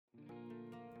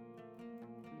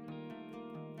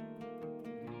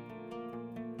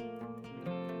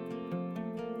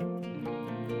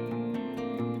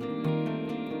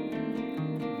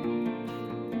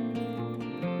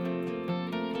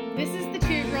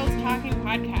fucking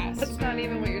podcast. That's not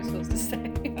even what you're supposed to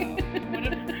say.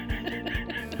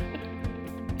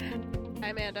 Hi,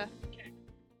 Amanda.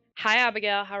 Hi,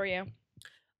 Abigail. How are you?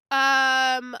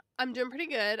 I'm doing pretty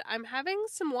good. I'm having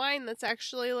some wine that's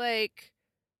actually like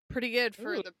pretty good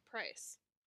for Ooh. the price.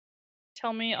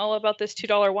 Tell me all about this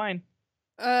 $2 wine.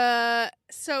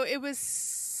 So it was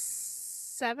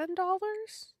 $7.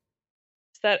 Is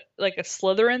that like a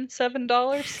Slytherin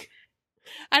 $7?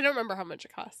 I don't remember how much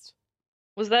it cost.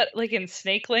 Was that like in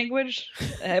snake language?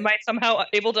 Am I somehow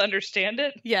able to understand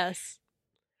it? Yes.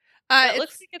 It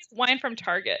looks like it's wine from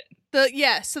Target.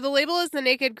 So the label is the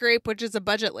Naked Grape, which is a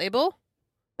budget label.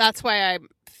 That's why I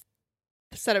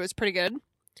said it was pretty good.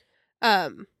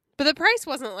 But the price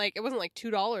wasn't like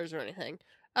 $2 or anything.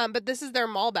 But this is their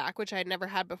Malbec, which I had never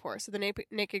had before. So the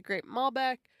Naked Grape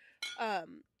Malbec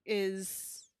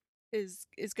is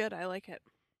good. I like it.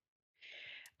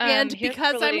 And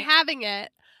because I'm having it,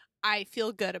 I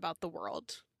feel good about the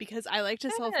world because I like to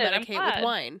self-medicate with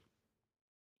wine.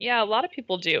 Yeah, a lot of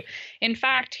people do. In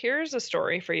fact, here's a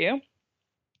story for you.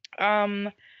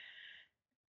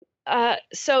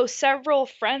 So several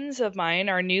friends of mine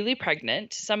are newly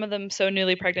pregnant. Some of them so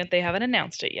newly pregnant they haven't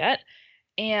announced it yet.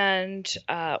 And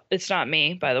it's not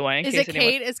me, by the way. Is it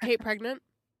Kate? Is Kate pregnant?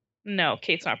 No,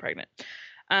 Kate's not pregnant.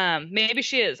 Maybe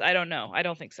she is. I don't know. I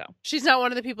don't think so. She's not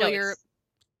one of the people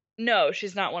No,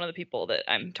 she's not one of the people that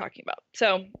I'm talking about.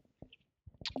 So,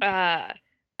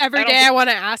 every day I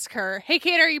want to ask her, "Hey,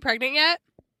 Kate, are you pregnant yet?"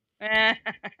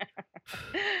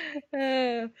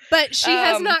 But she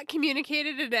has not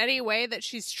communicated in any way that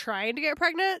she's trying to get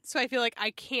pregnant. So I feel like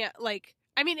I can't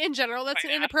in general, that's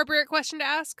an inappropriate question to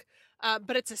ask.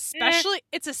 But it's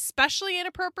especially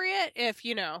inappropriate if,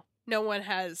 no one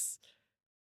has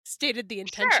stated the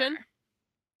intention. Sure.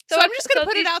 So I'm just going to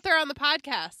put it out there on the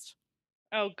podcast.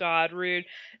 Oh, God, rude.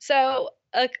 So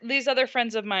these other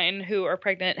friends of mine who are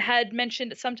pregnant had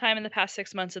mentioned sometime in the past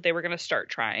 6 months that they were going to start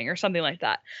trying or something like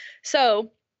that.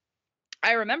 So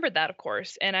I remembered that, of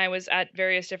course, and I was at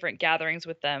various different gatherings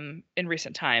with them in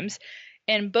recent times,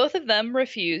 and both of them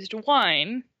refused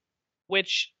wine,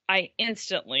 which I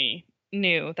instantly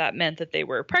knew that meant that they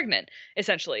were pregnant,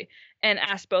 essentially, and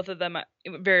asked both of them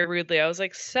very rudely. I was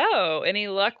like, "So, any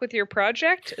luck with your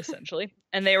project?" essentially.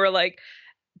 And they were like,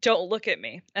 "Don't look at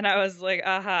me." And I was like,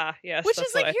 "Aha, yes." Which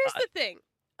is like, here's the thing,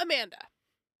 Amanda.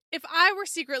 If I were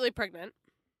secretly pregnant,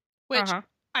 which,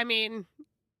 I mean,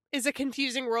 is a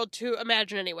confusing world to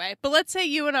imagine anyway, but let's say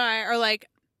you and I are like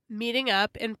meeting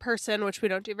up in person, which we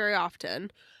don't do very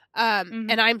often,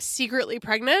 and I'm secretly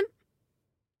pregnant,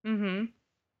 and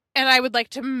I would like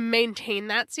to maintain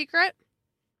that secret.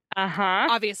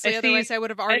 Obviously, otherwise I would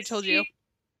have already told you.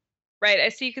 Right, I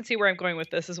see. You can see where I'm going with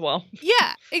this as well.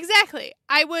 Yeah, exactly.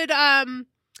 I would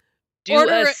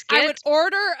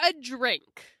order a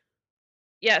drink.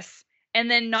 Yes, and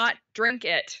then not drink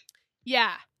it.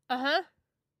 Yeah. Because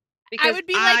I would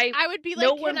be like,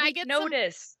 no can one I would get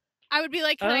notice? I would be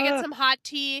like, can I get some hot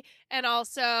tea and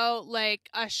also like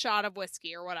a shot of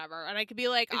whiskey or whatever? And I could be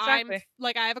like, Exactly.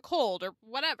 I have a cold or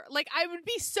whatever. Like, I would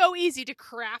be so easy to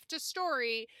craft a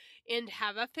story and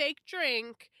have a fake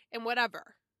drink and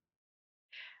whatever.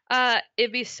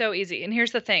 It'd be so easy. And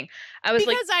here's the thing. I was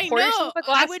because like, pour yourself a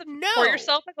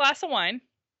glass of wine.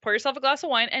 Pour yourself a glass of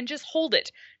wine and just hold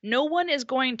it. No one is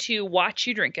going to watch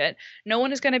you drink it. No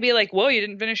one is going to be like, "Whoa, you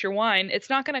didn't finish your wine."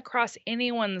 It's not going to cross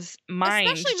anyone's mind.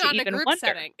 Especially not in a group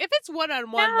setting. If it's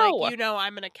one-on-one, like,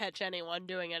 I'm going to catch anyone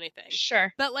doing anything.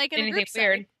 Sure. But like in a group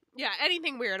setting,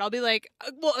 anything weird. I'll be like,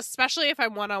 well, especially if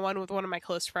I'm one-on-one with one of my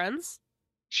close friends.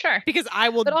 Sure. Because I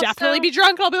will definitely be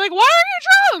drunk. I'll be like, "Why are you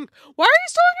drunk? Why are you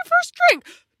still on your first drink?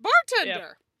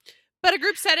 Bartender." Yep. But a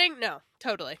group setting, no,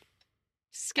 totally.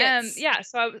 Skits.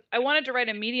 So I wanted to write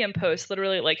a Medium post,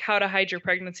 literally like how to hide your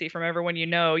pregnancy from everyone you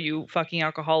know, you fucking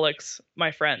alcoholics,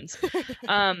 my friends.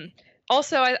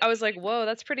 Also, I was like, whoa,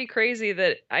 that's pretty crazy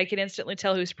that I can instantly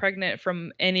tell who's pregnant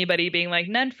from anybody being like,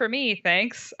 "None for me,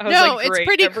 thanks." I was like, it's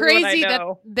pretty crazy that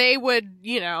they would,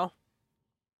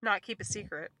 not keep a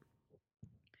secret.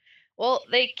 Well,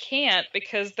 they can't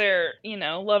because they're,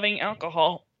 loving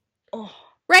alcohol. Oh.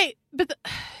 Right. But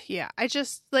I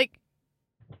just like,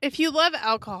 if you love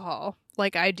alcohol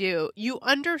like I do, you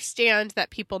understand that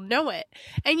people know it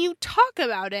and you talk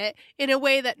about it in a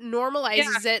way that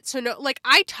normalizes it. So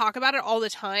I talk about it all the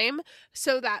time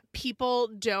so that people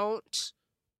don't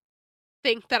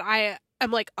think that I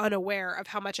am like unaware of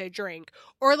how much I drink,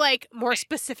 or like more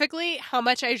specifically how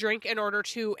much I drink in order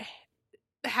to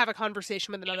have a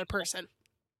conversation with another person.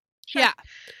 Sure. Yeah.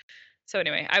 So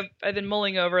anyway, I've been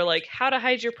mulling over like how to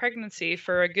hide your pregnancy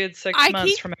for a good 6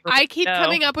 months from everyone. I keep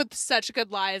coming up with such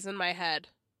good lies in my head.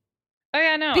 Oh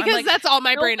yeah, no. I'm Because like, that's all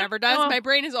my no, brain ever does. no. My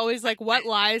brain is always like, what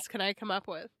lies can I come up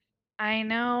with? I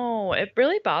know. It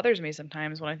really bothers me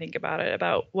sometimes when I think about it,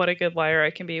 about what a good liar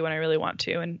I can be when I really want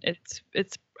to, and it's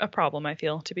a problem, I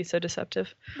feel, to be so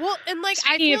deceptive. Well, and like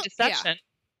I Speaking feel of deception,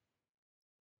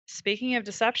 speaking of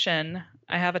deception,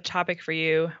 I have a topic for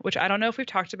you, which I don't know if we've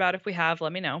talked about. If we have,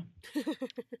 let me know.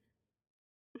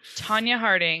 Tanya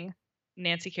Harding,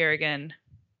 Nancy Kerrigan,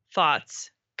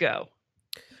 thoughts, go.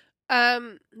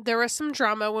 There was some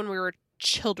drama when we were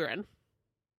children.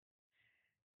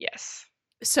 Yes.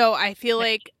 So I feel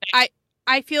like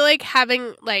I feel like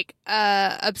having like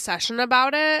a obsession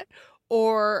about it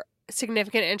or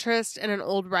significant interest in an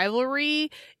old rivalry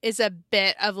is a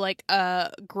bit of like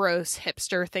a gross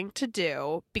hipster thing to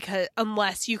do, because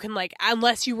unless you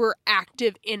were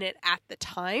active in it at the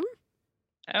time.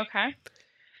 Okay.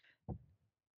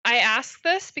 I ask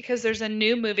this because there's a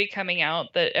new movie coming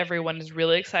out that everyone is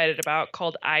really excited about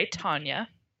called I, Tonya.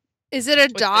 Is it a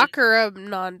doc or a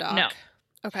non-doc? No.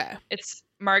 Okay. It's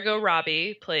Margot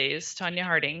Robbie plays Tanya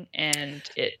Harding, and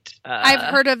I've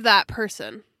heard of that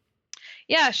person.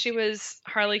 Yeah, she was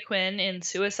Harley Quinn in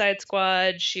Suicide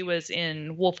Squad. She was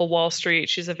in Wolf of Wall Street.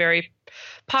 She's a very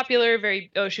popular,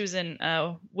 she was in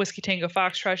Whiskey Tango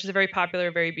Foxtrot. She's a very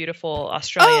popular, very beautiful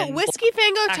Australian. Oh, Whiskey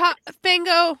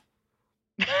Fango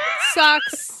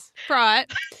Sucks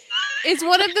Fraught is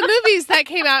one of the movies that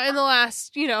came out in the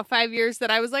last, 5 years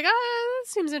that I was like, that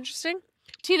seems interesting.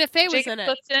 Tina Fey was in it.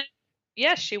 Clifton.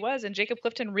 Yes, she was, and Jacob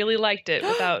Clifton really liked it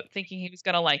without thinking he was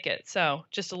going to like it. So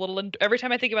just a little. Every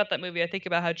time I think about that movie, I think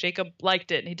about how Jacob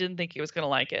liked it and he didn't think he was going to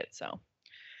like it. So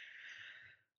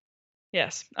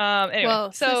yes. Anyway,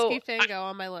 well, so Whiskey Fango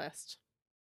on my list.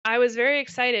 I was very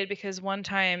excited because one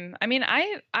time, I mean,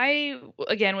 I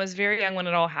again was very young when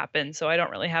it all happened, so I don't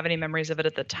really have any memories of it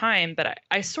at the time, but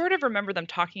I sort of remember them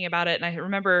talking about it, and I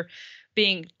remember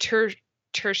being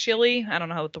tertiarily, I don't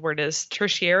know what the word is,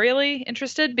 tertiarily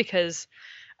interested because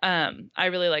I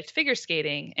really liked figure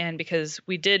skating, and because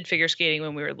we did figure skating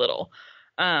when we were little.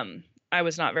 I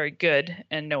was not very good,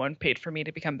 and no one paid for me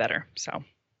to become better, so.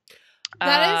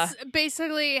 That is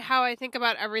basically how I think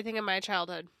about everything in my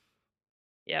childhood.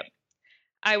 Yep.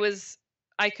 I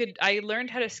learned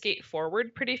how to skate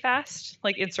forward pretty fast,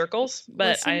 like in circles,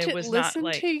 but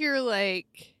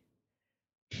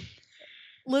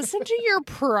listen to your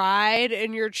pride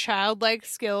and your childlike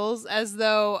skills as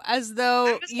though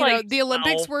the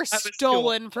Olympics were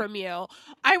stolen from you.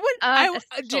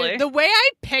 Dude, the way I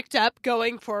picked up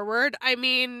going forward, I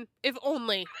mean, if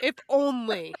only.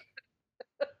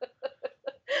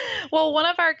 Well, one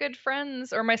of our good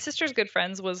friends, or my sister's good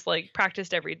friends, was like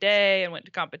practiced every day and went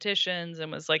to competitions and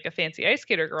was like a fancy ice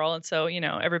skater girl, and so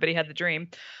everybody had the dream.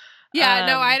 Yeah,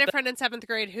 no, I had a friend in 7th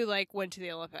grade who like went to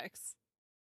the Olympics.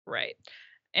 Right,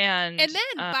 and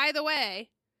then by the way,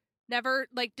 never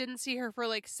didn't see her for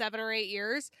like 7 or 8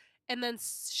 years, and then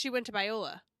she went to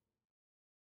Biola.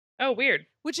 Oh, weird.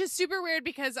 Which is super weird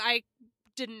because I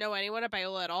didn't know anyone at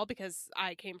Biola at all because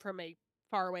I came from a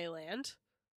faraway land.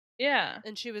 Yeah.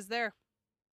 And she was there.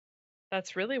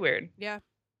 That's really weird. Yeah.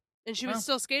 And she was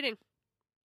still skating.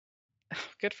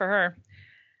 Good for her.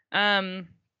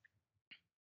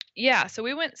 Yeah, so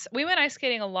we went ice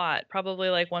skating a lot, probably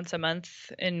like once a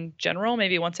month in general,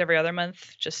 maybe once every other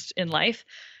month just in life.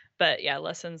 But yeah,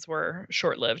 lessons were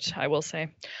short-lived, I will say.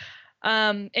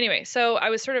 Anyway, so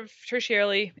I was sort of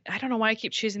tertiarily, I don't know why I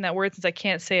keep choosing that word since I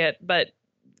can't say it, but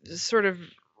sort of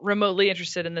remotely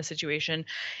interested in the situation.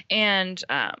 And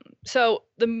so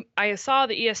I saw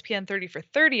the ESPN 30 for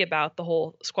 30 about the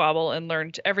whole squabble and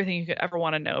learned everything you could ever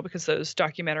want to know because those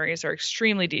documentaries are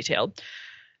extremely detailed.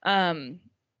 And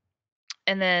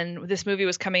then this movie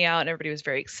was coming out and everybody was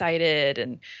very excited.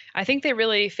 And I think they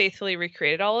really faithfully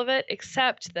recreated all of it,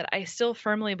 except that I still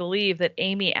firmly believe that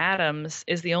Amy Adams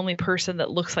is the only person that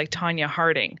looks like Tanya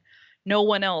Harding. No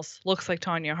one else looks like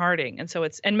Tanya Harding. And so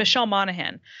and Michelle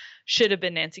Monaghan should have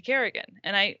been Nancy Kerrigan.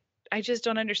 And I just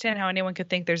don't understand how anyone could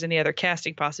think there's any other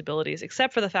casting possibilities,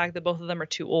 except for the fact that both of them are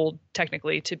too old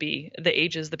technically to be the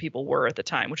ages the people were at the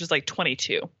time, which is like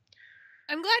 22.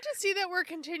 I'm glad to see that we're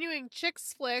continuing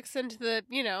Chicks Flicks into the,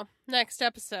 next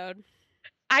episode.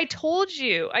 I told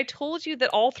you that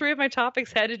all 3 of my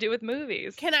topics had to do with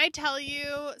movies. Can I tell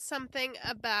you something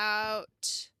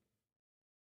about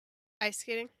ice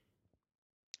skating?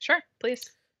 Sure,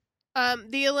 please.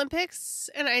 The Olympics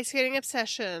and ice skating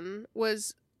obsession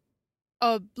was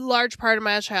a large part of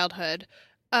my childhood.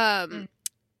 And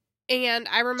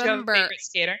I remember. Do you have a favorite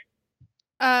skater?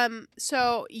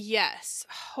 So yes.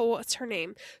 Oh, what's her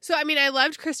name? So I mean, I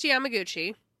loved Christy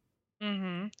Yamaguchi.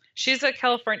 Mm-hmm. She's a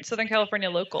Southern California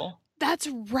local. That's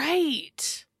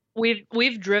right.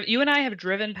 we've driven. You and I have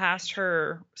driven past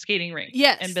her skating rink.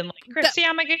 Yes. And been like, Christy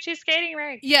Yamaguchi skating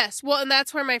rink. Yes. Well, and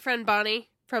that's where my friend Bonnie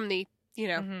from the,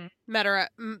 Mm-hmm. met her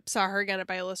at, saw her again at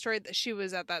Biola Story, that she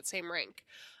was at that same rink.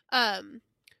 But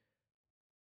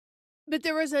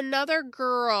there was another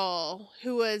girl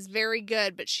who was very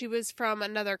good, but she was from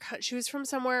she was from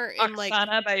somewhere in like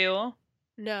Oksana Bayul.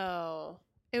 No.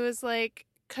 It was like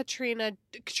Katrina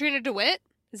DeWitt?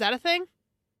 Is that a thing?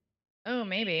 Oh,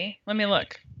 maybe. Let me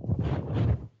look.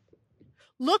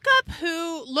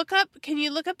 Can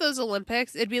you look up those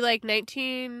Olympics? It'd be like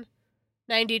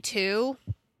 1992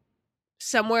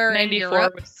 somewhere in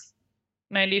Europe.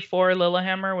 94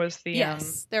 Lillehammer was the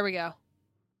Yes, there we go.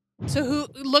 So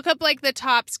look up like the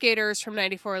top skaters from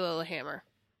 94 Lillehammer.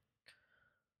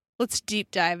 Let's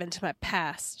deep dive into my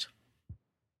past.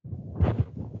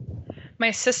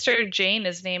 My sister Jane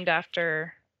is named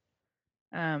after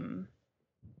the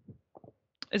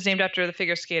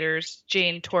figure skaters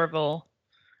Jane Torvill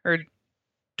or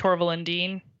Torvill and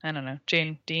Dean. I don't know.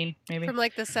 Jane Dean, maybe. From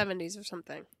like the 70s or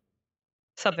something.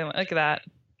 Something like that.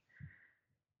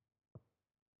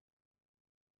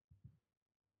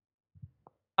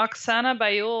 Oksana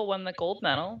Bayul won the gold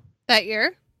medal. That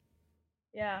year?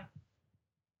 Yeah.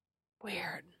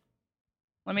 Weird.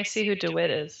 Let me see who DeWitt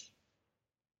is.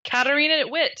 Katharina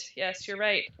DeWitt. Yes, you're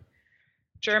right.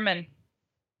 German.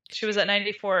 She was at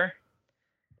 94.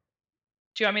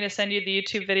 Do you want me to send you the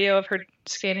YouTube video of her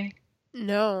skating?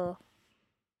 No.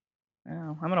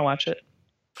 Oh, I'm going to watch it.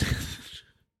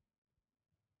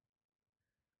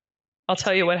 I'll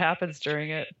tell you what happens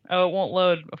during it. Oh, it won't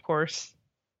load, of course.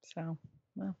 So,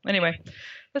 well, anyway,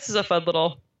 this is a fun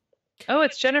little... Oh,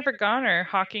 it's Jennifer Garner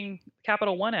hawking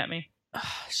Capital One at me.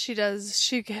 She does.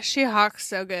 She hawks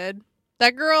so good.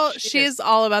 That girl, she is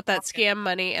all about that scam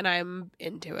money, and I'm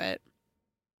into it.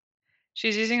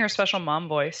 She's using her special mom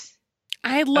voice.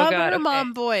 I love her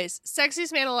mom voice.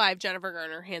 Sexiest man alive, Jennifer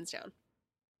Garner, hands down.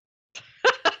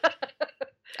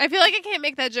 I feel like I can't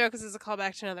make that joke because it's a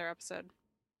callback to another episode.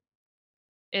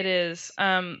 It is.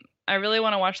 I really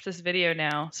want to watch this video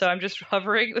now, so I'm just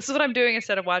hovering. This is what I'm doing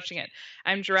instead of watching it.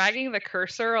 I'm dragging the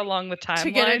cursor along the timeline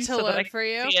to get it to so load that I can for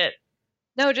you. See it.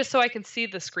 No, just so I can see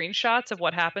the screenshots of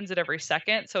what happens at every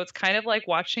second. So it's kind of like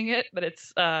watching it, but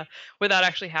it's without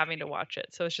actually having to watch it.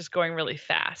 So it's just going really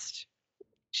fast.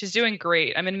 She's doing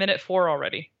great. I'm in minute 4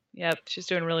 already. Yep, she's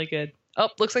doing really good. Oh,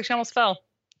 looks like she almost fell.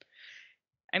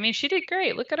 I mean, she did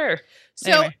great. Look at her.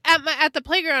 So anyway. at the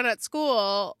playground at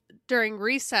school during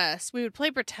recess, we would play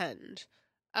pretend.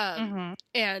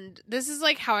 And this is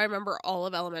like how I remember all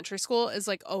of elementary school is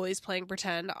like always playing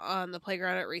pretend on the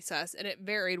playground at recess, and it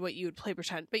varied what you would play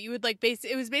pretend, but you would like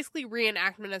it was basically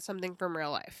reenactment of something from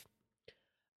real life.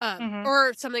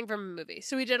 Or something from a movie.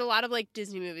 So we did a lot of like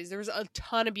Disney movies. There was a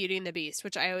ton of Beauty and the Beast,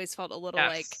 which I always felt a little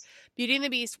like Beauty and the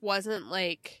Beast wasn't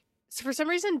like, so for some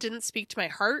reason didn't speak to my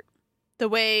heart the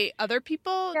way other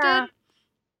people did.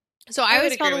 So I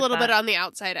always felt a little bit on the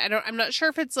outside. I'm not sure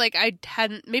if it's like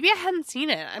maybe I hadn't seen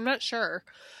it. I'm not sure.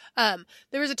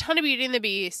 There was a ton of Beauty and the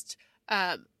Beast,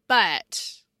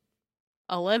 but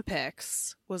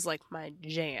Olympics was like my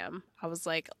jam. I was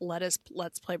like, let's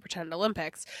play pretend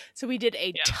Olympics. So we did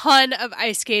a ton of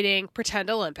ice skating pretend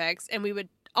Olympics, and we would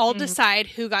all decide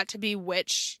who got to be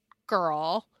which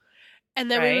girl. And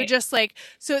then we would just like,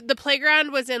 so the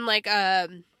playground was in like it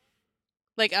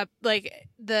would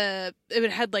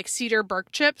had like cedar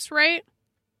bark chips, right?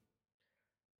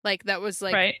 Like that was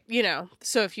like,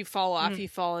 so if you fall off, you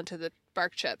fall into the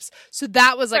bark chips. So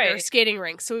that was like our skating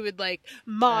rink. So we would like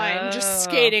mime just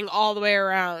skating all the way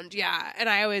around. Yeah. And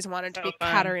I always wanted to be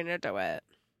Katharina DeWitt.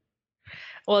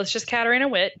 Well, it's just Katharina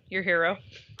Witt, your hero.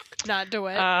 Not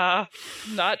DeWitt.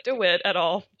 Not DeWitt at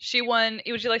all. She won.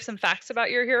 Would you like some facts about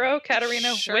your hero,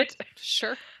 Katharina Witt?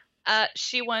 Sure.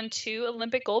 She won 2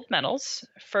 Olympic gold medals,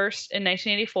 first in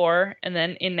 1984 and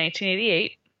then in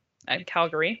 1988 at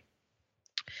Calgary.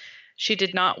 She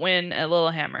did not win at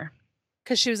Lillehammer.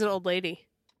 Because she was an old lady.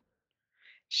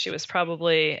 She was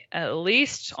probably at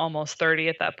least almost 30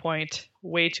 at that point.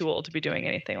 Way too old to be doing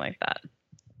anything like that.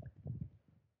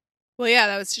 Well, yeah,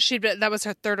 that was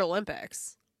her 3rd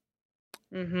Olympics.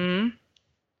 Mm-hmm.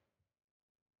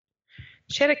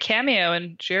 She had a cameo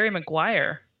in Jerry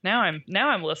Maguire. Now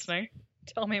I'm listening.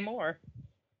 Tell me more.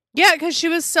 Yeah, because she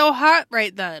was so hot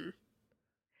right then.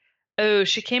 Oh,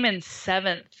 she came in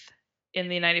 7th in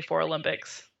the 94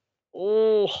 Olympics.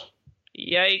 Oh,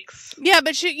 yikes. Yeah,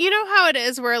 but you know how it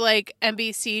is where like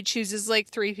NBC chooses like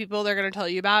 3 people they're going to tell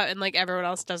you about, and like everyone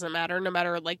else doesn't matter, no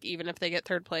matter like even if they get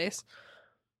 3rd place.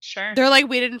 Sure. They're like,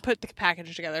 we didn't put the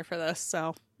package together for this,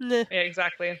 so. Yeah,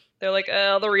 exactly. They're like,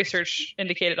 the research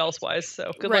indicated elsewise,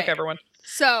 so good luck, everyone.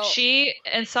 So She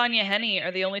and Sonia Henney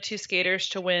are the only two skaters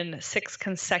to win 6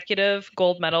 consecutive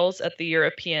gold medals at the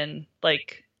European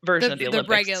version of the the Olympics,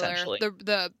 regular, essentially.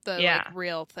 the like Yeah.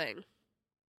 real thing.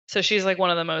 So she's like one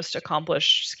of the most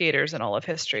accomplished skaters in all of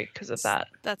history because of that.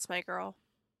 That's my girl.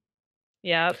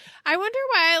 Yeah. I wonder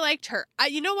why I liked her.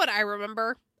 You know what I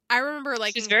remember? I remember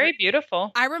liking She's very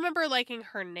beautiful. I remember liking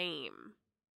her name.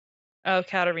 Oh,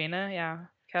 Katarina, yeah.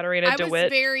 Katarina I was DeWitt.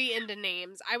 very into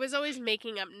names. I was always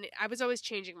making up. I was always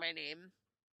changing my name,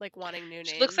 like wanting new names.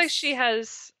 She looks like she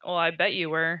has. Well, I bet you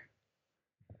were.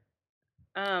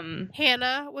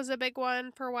 Hannah was a big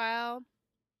one for a while.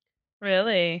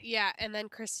 Really? Yeah, and then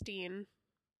Christine.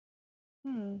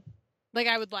 Hmm. Like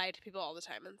I would lie to people all the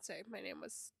time and say my name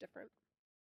was different.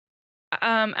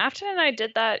 Afton and I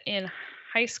did that in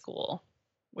high school.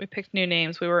 We picked new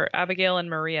names. We were Abigail and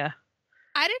Maria.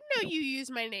 I didn't know you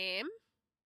used my name.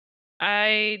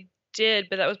 I did,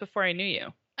 but that was before I knew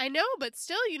you. I know, but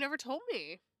still, you never told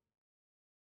me.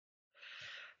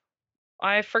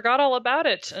 I forgot all about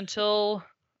it until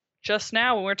just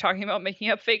now when we were talking about making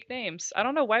up fake names. I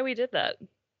don't know why we did that.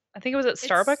 I think it was at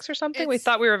Starbucks or something. We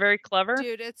thought we were very clever.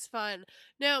 Dude, it's fun.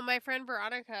 No, my friend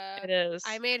Veronica. It is.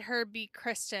 I made her be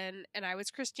Kristen, and I was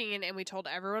Christine, and we told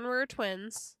everyone we were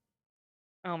twins.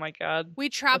 Oh my god. We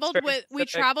traveled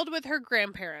with her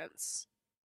grandparents.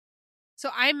 So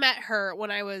I met her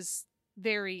when I was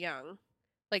very young,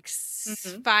 like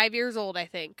 5 years old, I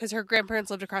think, because her grandparents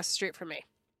lived across the street from me.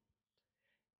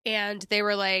 And they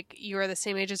were like, "You are the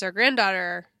same age as our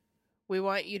granddaughter. We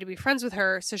want you to be friends with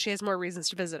her so she has more reasons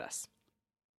to visit us."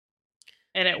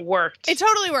 And it worked. It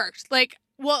totally worked. Like,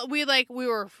 well, we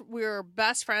were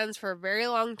best friends for a very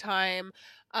long time.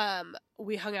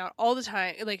 We hung out all the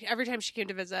time. Like every time she came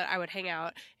to visit, I would hang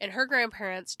out. And her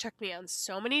grandparents took me on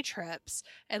so many trips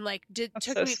and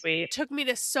took me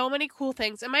to so many cool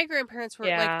things. And my grandparents were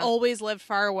like always lived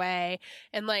far away,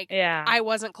 and like I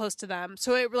wasn't close to them.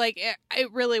 So it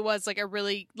really was like a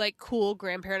really like cool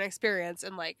grandparent experience,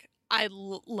 and like I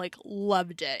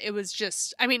loved it. It was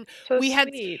just, I mean, so we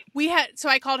sweet. had so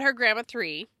I called her Grandma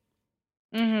 3.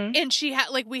 Mm-hmm. And she had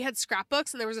we had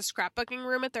scrapbooks, and there was a scrapbooking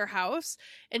room at their house,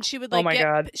 and she would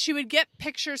she would get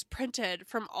pictures printed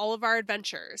from all of our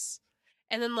adventures,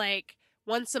 and then like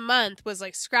once a month was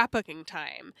like scrapbooking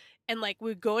time, and like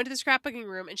we'd go into the scrapbooking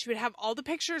room, and she would have all the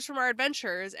pictures from our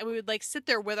adventures, and we would like sit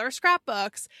there with our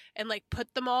scrapbooks and like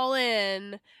put them all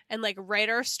in and like write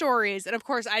our stories, and of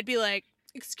course I'd be like,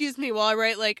 "Excuse me while I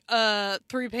write like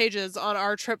 3 pages on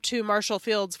our trip to Marshall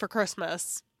Fields for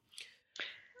Christmas."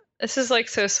 This is like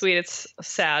so sweet. It's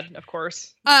sad, of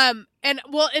course. And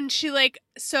she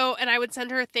and I would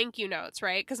send her thank you notes,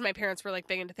 right? Because my parents were like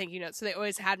big into thank you notes, so they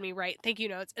always had me write thank you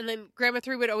notes. And then Grandma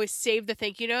 3 would always save the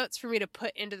thank you notes for me to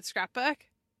put into the scrapbook.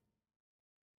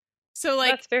 So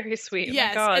like that's very sweet.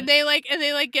 Yes, my God. and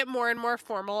they get more and more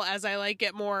formal as I like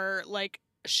get more like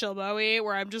shilbo-y,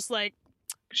 where I'm just like,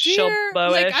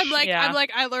 shilbo-ish. I'm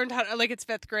like I learned how to, like it's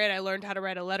 5th grade. I learned how to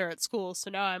write a letter at school,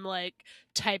 so now I'm like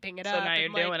typing it up now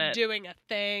you're and doing a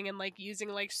thing and like using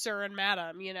like sir and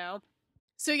madam, you know.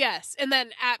 So yes, and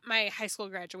then at my high school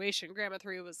graduation, Grandma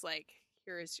 3 was like,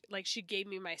 "Here is," like she gave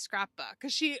me my scrapbook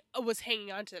because she was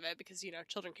hanging on to it because you know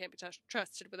children can't be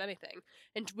trusted with anything,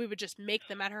 and we would just make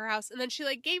them at her house, and then she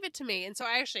like gave it to me, and so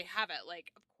I actually have it.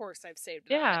 Like, of course I've saved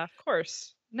it. Yeah, of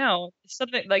course. No,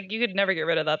 something like you could never get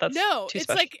rid of that. That's too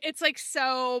special. It's like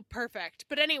so perfect.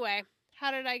 But anyway,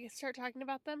 how did I start talking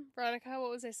about them? Veronica, what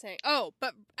was I saying? Oh,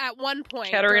 but at one point,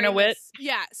 Katarina Witt.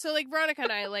 Yeah, so like Veronica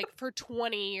and I like for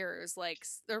 20 years, like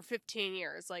or 15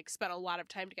 years, like spent a lot of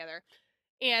time together.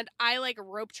 And I like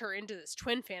roped her into this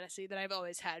twin fantasy that I've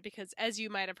always had because, as you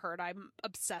might have heard, I'm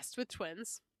obsessed with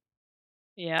twins.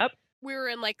 Yep. We were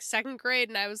in like 2nd grade,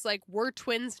 and I was like, "We're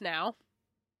twins now."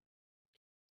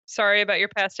 Sorry about your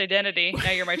past identity.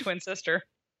 Now you're my twin sister.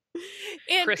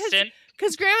 And Kristen.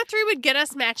 Because Grandma 3 would get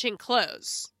us matching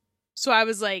clothes. So I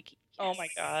was like, yes. Oh my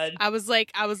God. I was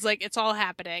like, it's all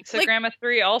happening. So like, Grandma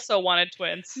 3 also wanted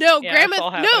twins. No,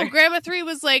 Grandma 3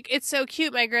 was like, "It's so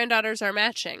cute, my granddaughters are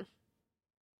matching."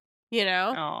 You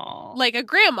know? Aww. Like a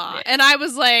grandma. Yeah. And I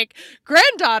was like,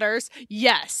 "Granddaughters?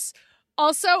 Yes.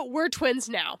 Also, we're twins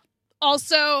now."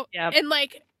 Also, and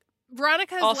like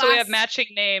Veronica's we have matching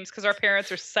names because our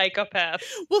parents are psychopaths.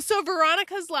 Well, so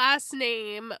Veronica's last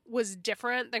name was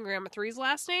different than Grandma 3's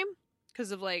last name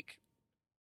because of like,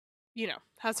 you know,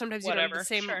 how sometimes you don't have the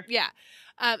same. Sure. Yeah.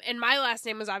 And my last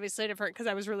name was obviously different because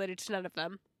I was related to none of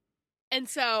them. And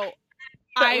so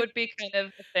that would be kind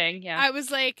of the thing. Yeah. I was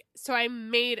like, so I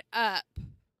made up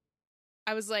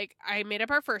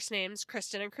our first names,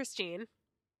 Kristen and Christine.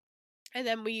 And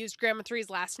then we used Grandma 3's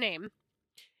last name.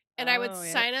 And I would Oh,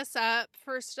 yeah. sign us up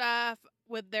for stuff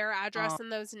with their Oh. address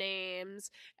and those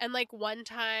names. And like one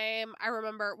time I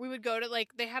remember we would go to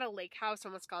like they had a lake house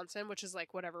in Wisconsin, which is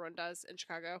like what everyone does in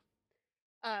Chicago.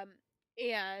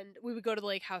 And we would go to the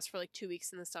lake house for like 2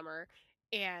 weeks in the summer.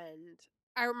 And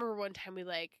I remember one time we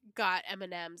like got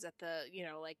M&Ms at the,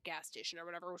 like gas station or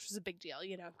whatever, which was a big deal,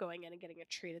 going in and getting a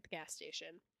treat at the gas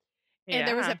station. And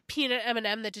there was Yeah. a peanut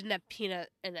M&M that didn't have peanut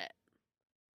in it.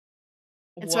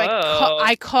 And Whoa. so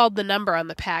I called the number on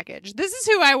the package. This is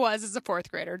who I was as a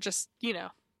fourth grader, just,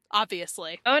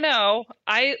 obviously. Oh no.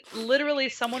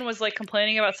 Someone was like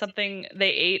complaining about something they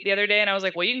ate the other day, and I was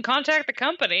like, well, you can contact the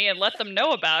company and let them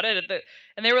know about it.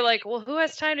 And they were like, well, who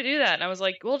has time to do that? And I was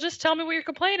like, well, just tell me what your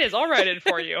complaint is. I'll write it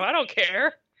for you. I don't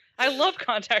care. I love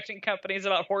contacting companies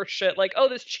about horse shit. Like, oh,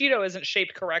 this Cheeto isn't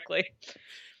shaped correctly.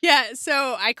 Yeah,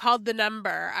 so I called the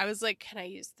number. I was like, can I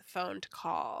use the phone to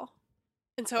call?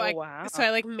 And so Wow. I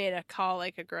like made a call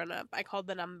like a grown up. I called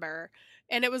the number,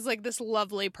 and it was like this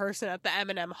lovely person at the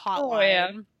M&M hotline. Oh,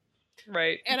 yeah.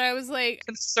 Right. And I was like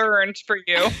concerned for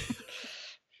you.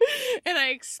 And I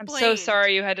I'm explained. so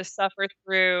sorry you had to suffer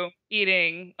through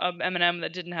eating an M&M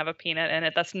that didn't have a peanut in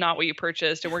it. That's not what you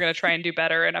purchased, and we're going to try and do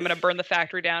better, and I'm going to burn the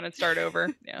factory down and start over.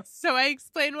 Yeah. So I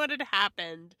explained what had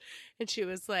happened, and she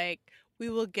was like, we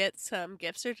will get some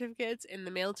gift certificates in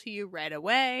the mail to you right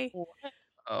away.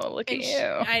 Oh, look And at you.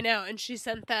 I know. And she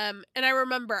sent them. And I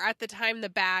remember at the time the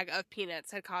bag of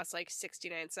peanuts had cost like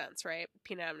 69 cents, right?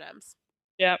 Peanut M&Ms.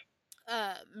 Yep.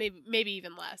 Maybe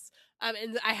even less.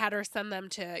 And I had her send them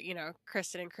to,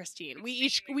 Kristen and Christine. We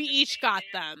each got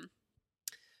them.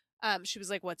 She was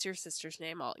like, what's your sister's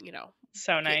name? I'll,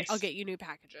 So nice. I'll get you new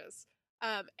packages.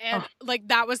 And like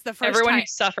that was the first everyone time. who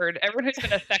suffered, everyone who's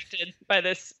been affected by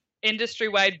this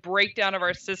industry-wide breakdown of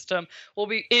our system will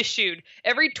be issued.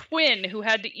 Every twin who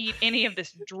had to eat any of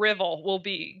this drivel will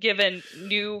be given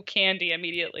new candy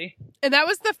immediately. And that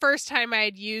was the first time I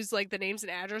had used like the names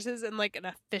and addresses in like an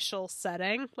official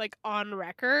setting, like on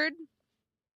record.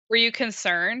 Were you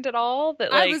concerned at all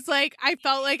that like I was like, I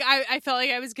felt like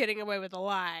I was getting away with a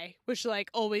lie, which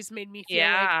like always made me feel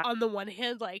like on the one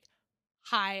hand like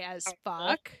high as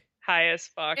fuck. High as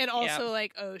fuck. And also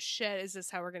like, oh shit, is this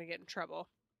how we're gonna get in trouble?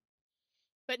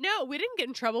 But no, we didn't get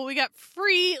in trouble. We got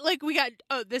free,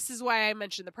 this is why I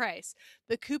mentioned the price.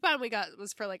 The coupon we got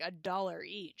was for like $1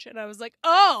 each. And I was like,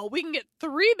 oh, we can get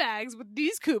 3 bags with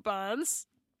these coupons.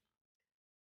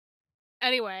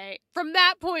 Anyway, from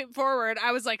that point forward,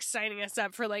 I was like signing us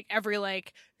up for like every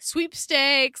like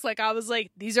sweepstakes. Like I was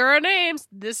like, these are our names.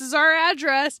 This is our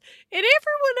address. And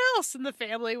everyone else in the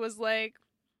family was like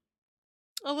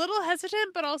a little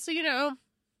hesitant, but also,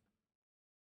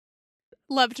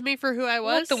 loved me for who I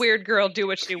was. Let the weird girl do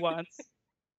what she wants.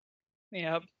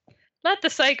 Yep. Let the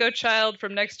psycho child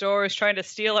from next door who's trying to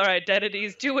steal our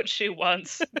identities do what she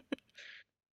wants.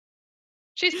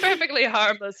 She's perfectly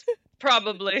harmless,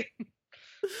 probably.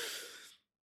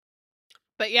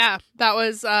 But yeah, that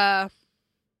was Man,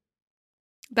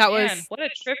 what a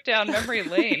trip down memory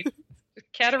lane.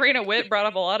 Katarina Witt brought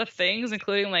up a lot of things,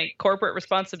 including like corporate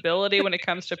responsibility when it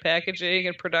comes to packaging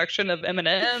and production of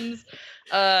M&Ms.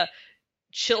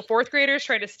 Fourth graders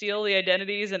try to steal the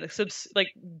identities and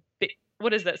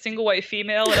what is that, single white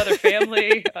female in other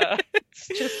family. It's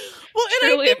just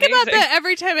and I think amazing. about that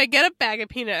every time I get a bag of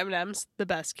peanut M&Ms, the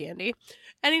best candy.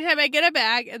 Anytime I get a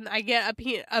bag and I get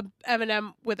a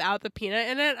M&M without the peanut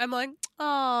in it, I'm like,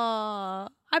 oh,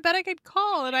 I bet I could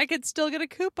call and I could still get a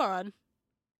coupon.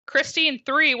 Christine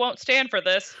 3 won't stand for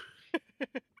this.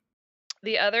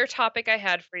 The other topic I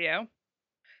had for you.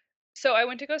 So I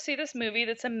went to go see this movie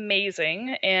that's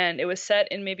amazing, and it was set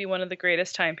in maybe one of the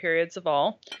greatest time periods of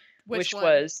all, which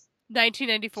was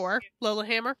 1994,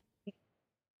 Lilyhammer.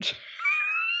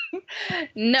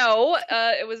 No,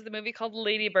 it was the movie called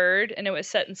Lady Bird, and it was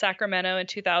set in Sacramento in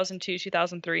 2002,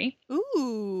 2003.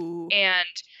 Ooh. And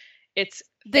it's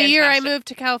the year I moved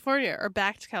to California, or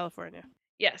back to California.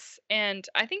 Yes, and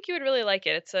I think you would really like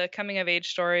it. It's a coming-of-age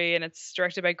story, and it's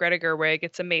directed by Greta Gerwig.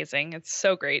 It's amazing. It's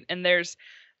so great. And there's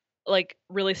like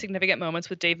really significant moments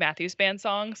with Dave Matthews Band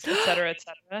songs, etc.,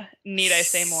 etc. Need I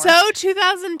say more? So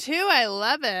 2002, I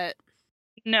love it.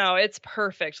 No, it's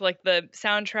perfect. Like the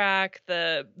soundtrack,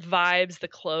 the vibes, the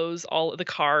clothes, all the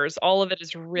cars, all of it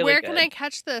is really good. Where can I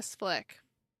catch this flick?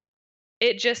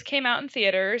 It just came out in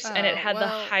theaters, and it had the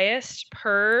highest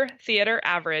per theater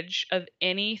average of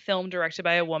any film directed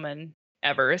by a woman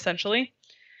ever, essentially.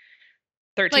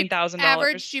 $13,000.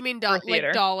 Average, you mean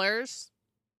like dollars?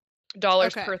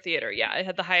 Dollars per theater, yeah. It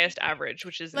had the highest average,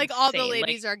 which is like insane. All the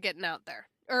ladies are getting out there.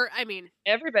 Or, I mean,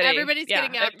 everybody's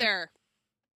getting out there.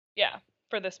 Yeah.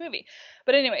 for this movie.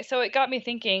 But anyway, so it got me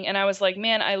thinking, and I was like,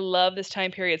 man, I love this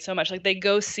time period so much. Like they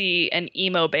go see an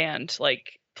emo band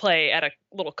like play at a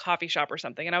little coffee shop or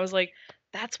something, and I was like,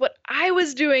 that's what I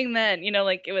was doing then.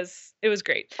 Like it was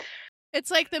great.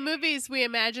 It's like the movies we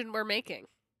imagined we're making.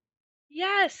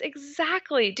 Yes,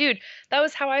 exactly. Dude, that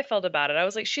was how I felt about it. I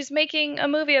was like, she's making a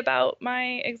movie about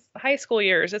my high school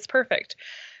years. It's perfect.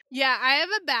 Yeah, I have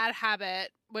a bad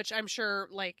habit, which I'm sure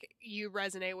like you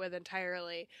resonate with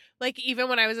entirely. Like even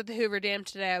when I was at the Hoover Dam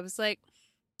today, I was like,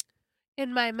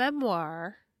 in my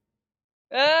memoir,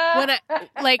 when I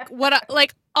like what I,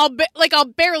 like I'll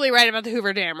barely write about the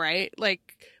Hoover Dam, right? Like,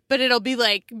 but it'll be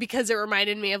like because it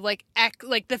reminded me of like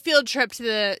the field trip to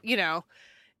the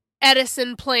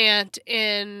Edison plant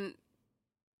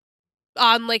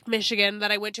on Lake Michigan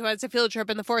that I went to as a field trip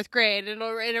in the 4th grade. And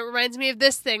it reminds me of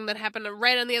this thing that happened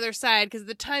right on the other side because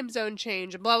the time zone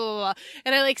changed and blah, blah, blah.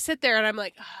 And I like sit there and I'm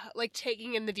like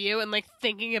taking in the view and like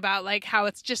thinking about like how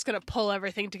it's just going to pull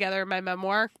everything together in my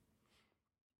memoir.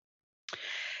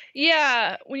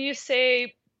 Yeah, when you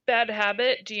say bad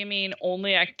habit, do you mean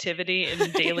only activity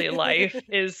in daily life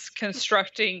is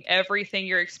constructing everything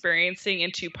you're experiencing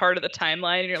into part of the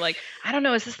timeline? And you're like, I don't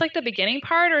know, is this like the beginning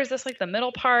part or is this like the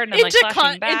middle part? And I'm like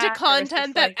flashing back, into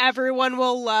content that everyone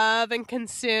will love and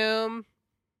consume.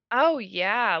 Oh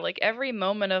yeah, like every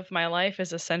moment of my life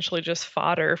is essentially just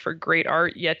fodder for great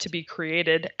art yet to be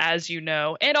created, as you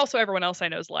know, and also everyone else I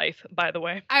know's life, by the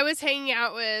way. I was hanging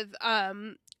out with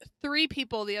 3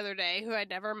 people the other day who I'd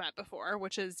never met before,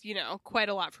 which is, quite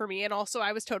a lot for me. And also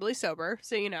I was totally sober.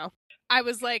 So, I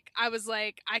was like,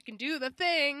 I can do the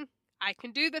thing.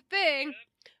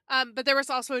 But there was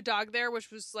also a dog there,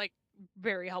 which was like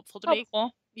very helpful to me.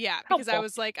 Yeah. Because I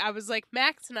was like,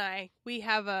 Max and I, we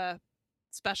have a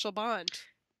special bond.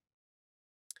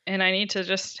 And I need to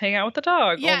just hang out with the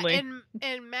dog only.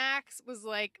 And Max was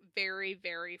like very,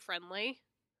 very friendly.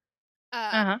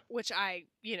 Which I,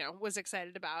 was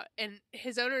excited about. And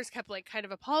his owners kept like kind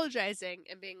of apologizing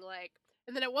and being like,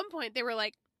 and then at one point they were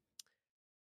like,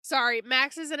 sorry,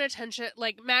 Max is an attention,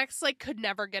 like Max like could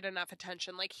never get enough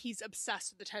attention. Like he's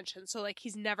obsessed with attention. So like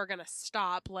he's never going to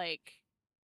stop like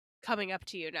coming up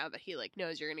to you now that he like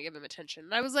knows you're going to give him attention.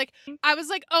 And I was like,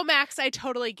 oh Max, I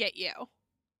totally get you.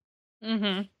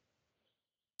 Mm-hmm.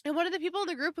 And one of the people in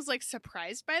the group was like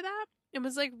surprised by that. And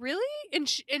was like, really?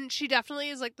 And she definitely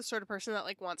is like the sort of person that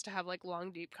like wants to have like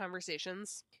long, deep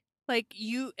conversations. Like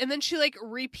and then she like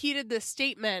repeated this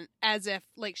statement as if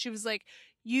like she was like,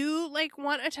 you like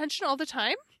want attention all the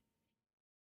time?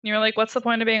 You're like, what's the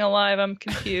point of being alive? I'm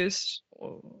confused.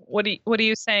 What are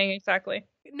you saying exactly?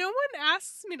 No one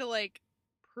asks me to like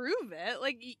prove it.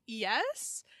 Like,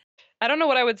 yes. I don't know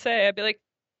what I would say.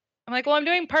 I'm like, well, I'm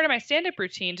doing part of my stand-up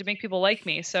routine to make people like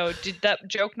me. So did that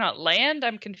joke not land?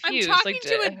 I'm confused. I'm talking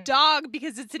to a dog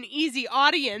because it's an easy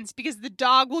audience because the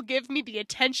dog will give me the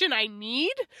attention I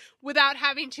need without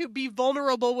having to be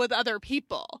vulnerable with other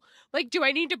people. Like, do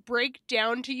I need to break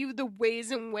down to you the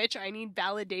ways in which I need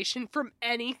validation from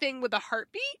anything with a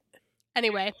heartbeat?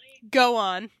 Anyway, go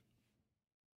on.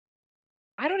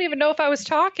 I don't even know if I was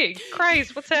talking.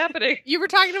 Christ, what's happening? You were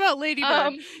talking about Lady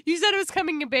Bird. You said it was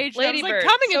coming of age. Lady I was like, Bird,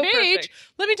 coming of age? perfect.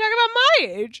 Let me talk about my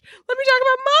age. Let me talk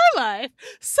about my life.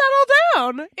 Settle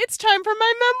down. It's time for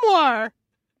my memoir.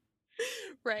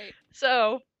 Right.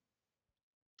 So,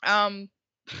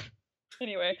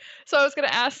 anyway, so I was going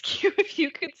to ask you if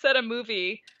you could set a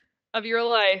movie of your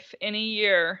life in a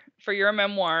year for your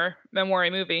memoir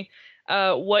movie.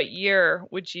 What year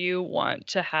would you want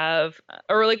to have,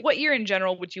 or like what year in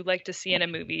general would you like to see in a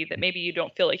movie that maybe you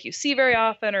don't feel like you see very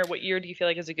often, or what year do you feel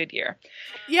like is a good year?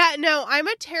 Yeah, no, I'm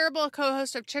a terrible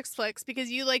co-host of Chicks Flicks because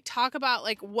you like talk about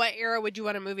like what era would you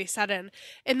want a movie set in,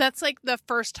 and that's like the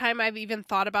first time I've even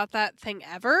thought about that thing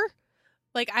ever.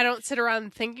 Like I don't sit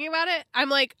around thinking about it. I'm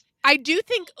like, I do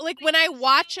think like when I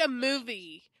watch a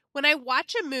movie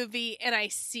and I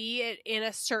see it in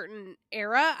a certain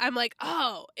era, I'm like,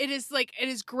 oh, it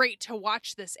is great to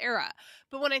watch this era.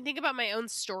 But when I think about my own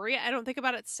story, I don't think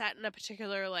about it set in a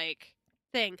particular like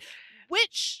thing,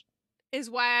 which is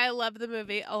why I love the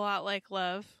movie A Lot Like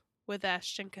Love with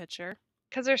Ashton Kutcher.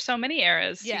 Because there's so many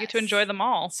eras, yes. You get to enjoy them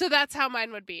all. So that's how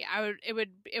mine would be. It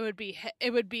would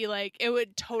be like it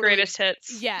would totally greatest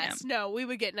hits. Yes, yeah. No, we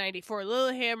would get 94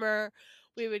 Lilyhammer.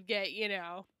 We would get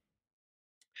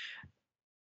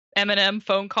Eminem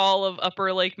Phone Call of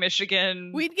Upper Lake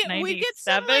Michigan. We'd get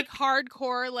some like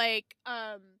hardcore like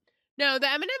no, the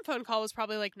Eminem Phone Call was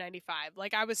probably like 95.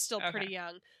 Like I was still pretty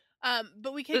young.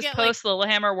 But we could this get post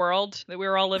Lilyhammer world that we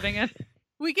were all living in.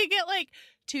 We could get like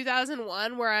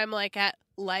 2001 where I'm like at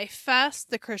Life Fest,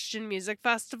 the Christian music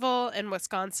festival in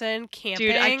Wisconsin, camping.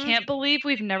 Dude, I can't believe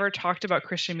we've never talked about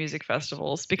Christian music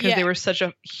festivals because Yeah. they were such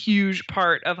a huge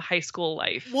part of high school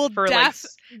life. Well, for Def,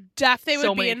 they so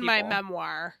would be many in my people.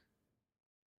 memoir,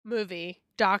 movie,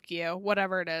 docu,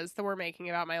 whatever it is that we're making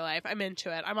about my life. I'm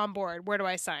into it. I'm on board. Where do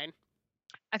I sign?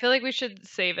 I feel like we should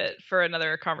save it for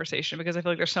another conversation because I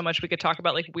feel like there's so much we could talk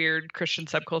about, like weird Christian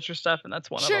subculture stuff, and that's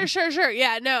one of them. Sure.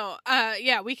 Yeah, no.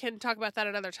 Yeah, we can talk about that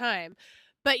another time.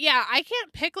 But yeah, I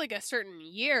can't pick like a certain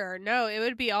year. No, it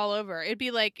would be all over. It'd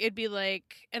be like,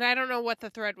 and I don't know what the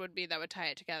thread would be that would tie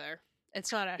it together.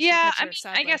 It's not Ashton Yeah, Kutcher, I mean,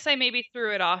 sadly. I guess I maybe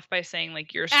threw it off by saying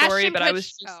like your story, Ashton but I was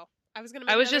Kutcher- just, oh, I was gonna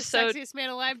make I was another just so- sexiest man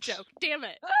alive joke. Damn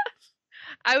it.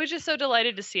 I was just so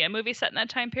delighted to see a movie set in that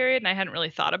time period, and I hadn't really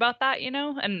thought about that, you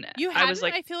know. And You I haven't? was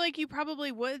like, I feel like you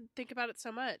probably would think about it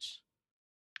so much.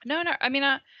 no. I mean,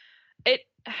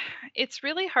 it's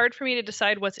really hard for me to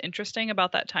decide what's interesting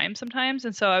about that time sometimes.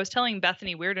 And so I was telling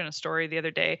Bethany Weirden a story the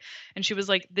other day, and she was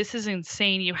like, "This is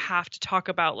insane. You have to talk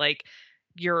about like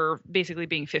you're basically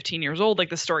being 15 years old. Like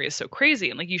the story is so crazy,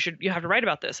 and like you have to write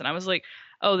about this." And I was like,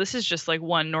 "Oh, this is just like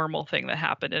one normal thing that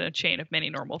happened in a chain of many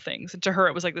normal things." And to her,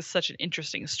 it was like this is such an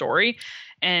interesting story,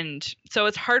 and so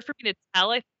it's hard for me to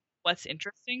tell. I think what's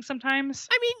interesting sometimes.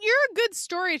 I mean, you're a good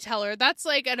storyteller. That's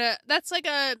like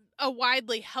a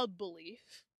widely held belief.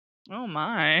 Oh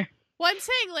my. Well, I'm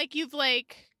saying like you've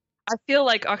like I feel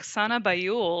like Oksana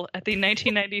Bayul at the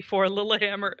 1994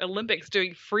 Lillehammer Olympics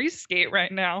doing free skate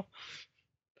right now.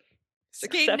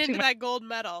 skating accepting into my- that gold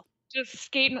medal. Just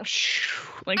skating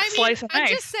like I mean, slice of I'm knife.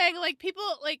 just saying like people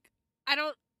like I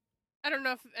don't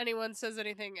know if anyone says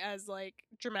anything as like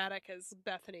dramatic as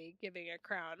Bethany giving a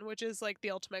crown, which is like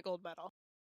the ultimate gold medal.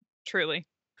 Truly.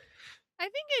 I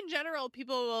think in general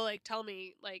people will like tell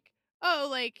me like, "Oh,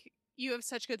 like you have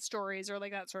such good stories," or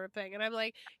like that sort of thing. And I'm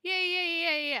like,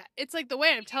 yeah. It's like the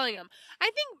way I'm telling them. I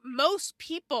think most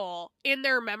people in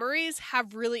their memories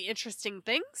have really interesting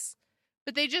things,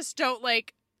 but they just don't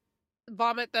like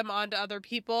vomit them onto other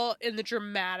people in the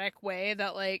dramatic way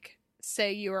that like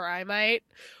say you or I might,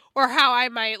 or how I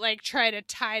might like try to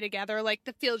tie together like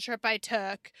the field trip I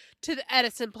took to the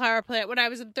Edison power plant when I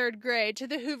was in 3rd grade, to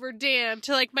the Hoover Dam,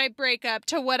 to like my breakup,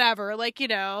 to whatever, like, you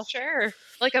know. Sure.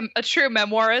 Like a true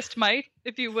memoirist might,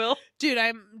 if you will. Dude,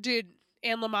 Anne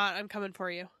Lamott, I'm coming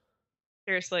for you.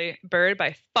 Seriously, Bird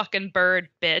by fucking Bird,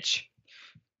 bitch.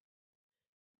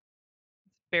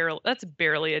 That's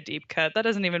barely a deep cut. That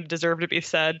doesn't even deserve to be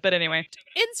said. But anyway,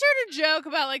 Insert a joke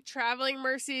about like traveling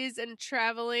mercies and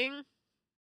traveling.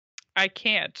 I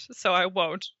can't, so I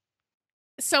won't.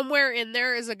 Somewhere in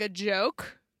there is a good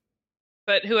joke.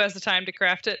 But who has the time to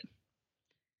craft it?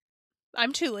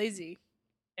 I'm too lazy.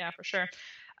 Yeah, for sure.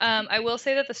 I will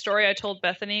say that the story I told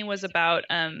Bethany was about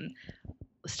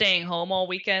staying home all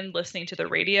weekend, listening to the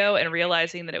radio, and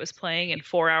realizing that it was playing in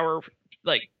 4-hour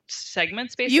like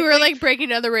segments. Basically, You were like breaking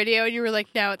down the radio, and you were like,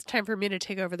 "Now it's time for me to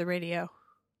take over the radio."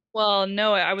 Well,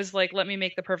 no, I was like, let me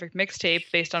make the perfect mixtape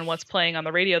based on what's playing on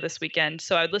the radio this weekend.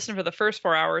 So I'd listen for the first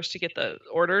 4 hours to get the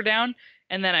order down,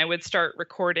 and then I would start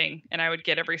recording, and I would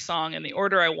get every song in the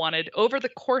order I wanted over the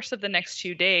course of the next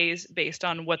 2 days based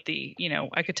on what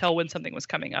I could tell when something was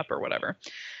coming up or whatever.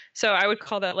 So I would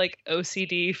call that like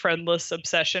OCD friendless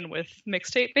obsession with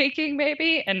mixtape making,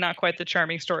 maybe, and not quite the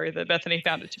charming story that Bethany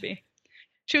found it to be.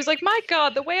 She was like, my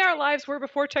God, the way our lives were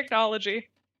before technology.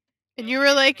 And you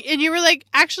were like,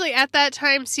 actually, at that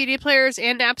time, CD players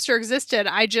and Napster existed.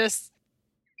 I just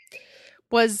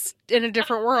was in a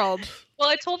different world. Well,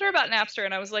 I told her about Napster,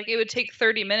 and I was like, it would take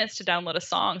 30 minutes to download a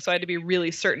song, so I had to be really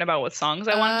certain about what songs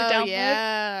I wanted to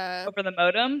download over the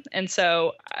modem. And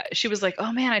so she was like,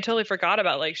 oh man, I totally forgot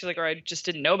about she's like, or I just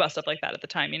didn't know about stuff like that at the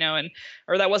time,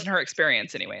 or that wasn't her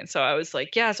experience anyway. And so I was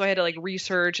like, yeah, so I had to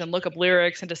research and look up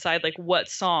lyrics and decide what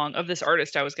song of this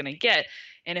artist I was going to get.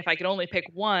 And if I could only pick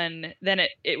one, then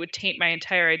it would taint my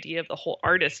entire idea of the whole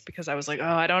artist, because I was like, oh,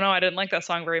 I don't know, I didn't like that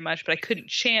song very much, but I couldn't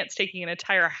chance taking an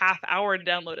entire half hour to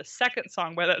download a second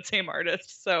song by that same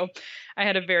artist. So I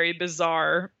had a very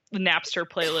bizarre Napster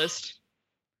playlist.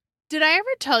 Did I ever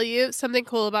tell you something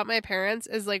cool about my parents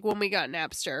is when we got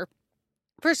Napster?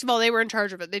 First of all, they were in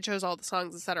charge of it. They chose all the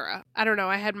songs, etc. I don't know.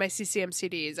 I had my CCM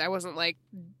CDs. I wasn't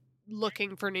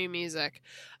looking for new music.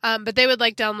 But they would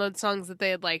download songs that they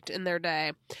had liked in their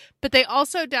day. But they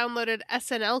also downloaded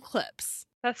SNL clips.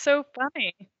 That's so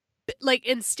funny.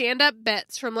 In stand-up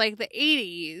bits from the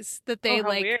 80s that they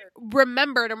weird.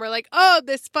 remembered and were like, oh,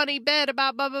 this funny bit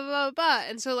about blah blah blah blah.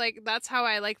 And so that's how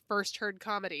I first heard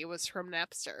comedy, was from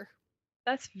Napster.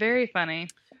 That's very funny.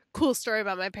 Cool story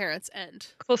about my parents. End.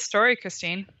 Cool story,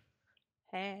 Christine.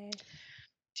 Hey.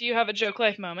 Do you have a joke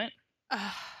life moment?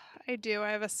 I do.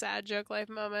 I have a sad joke life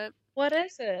moment. What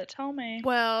is it? Tell me.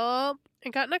 Well, I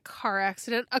got in a car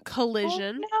accident, a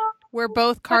collision, Oh, no. where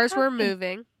both cars were happened?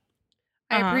 moving.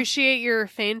 I Uh-huh. appreciate your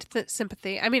feigned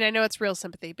sympathy. I mean, I know it's real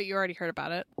sympathy, but you already heard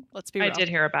about it. Let's be real. I did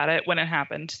hear about it when it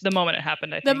happened. The moment it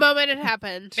happened, I The think. moment it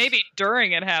happened. Maybe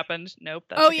during it happened. Nope.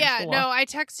 That's Oh against yeah, the law. no, I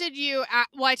texted you.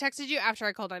 I texted you after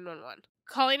I called 911.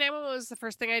 Calling 911 was the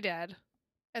first thing I did,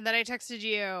 and then I texted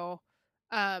you,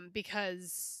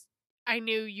 because I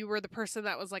knew you were the person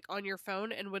that was like on your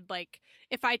phone and would like,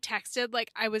 if I texted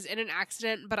like I was in an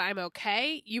accident but I'm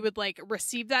okay, you would like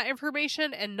receive that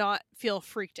information and not feel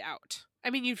freaked out. I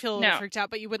mean, you'd feel a little No. freaked out,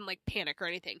 but you wouldn't like panic or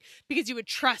anything because you would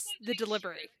trust the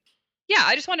delivery. Yeah,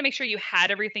 I just want to make sure you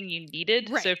had everything you needed.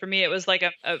 Right. So for me, it was like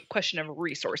a question of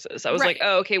resources. I was Right. like,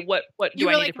 oh, okay, what do You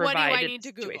I were need like, to what do provide? I in need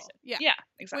to this Google? situation? Yeah.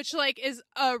 Exactly. Which like is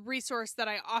a resource that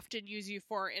I often use you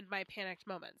for in my panicked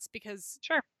moments because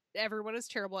Sure. everyone is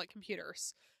terrible at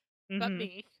computers, but Mhm.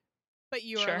 me. But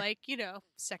you Sure. are like,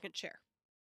 second chair.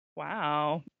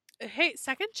 Wow. Hey,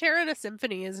 second chair in a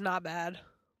symphony is not bad.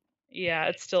 Yeah,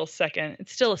 it's still second.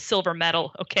 It's still a silver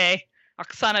medal, okay?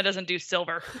 Oksana doesn't do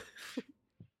silver.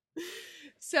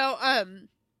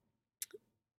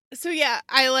 So yeah,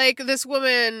 I like this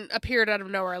woman appeared out of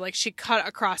nowhere. Like she cut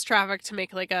across traffic to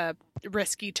make like a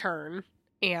risky turn,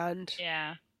 and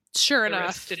Yeah. sure The enough,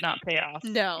 risk did not pay off.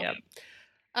 no. Yep.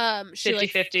 She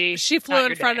 50-50. she flew not in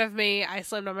your front day. of me. I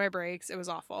slammed on my brakes. It was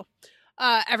awful.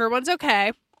 Everyone's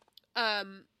okay.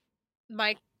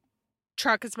 My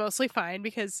truck is mostly fine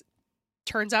because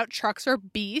turns out trucks are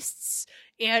beasts,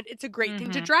 and it's a great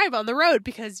thing to Mhm. drive on the road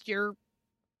because you're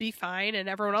be fine, and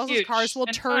everyone else's Huge cars will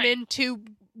and turn fine. into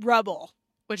rubble,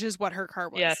 which is what her car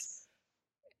was. Yes.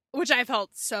 Which I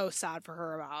felt so sad for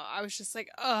her about. I was just like,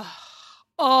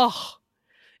 oh.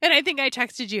 And I think I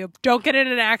texted you, don't get in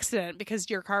an accident because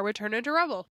your car would turn into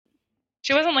rubble.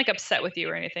 She wasn't like upset with you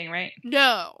or anything, right?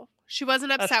 No, she wasn't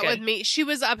That's upset with good. me. She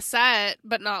was upset,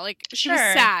 but not like, she was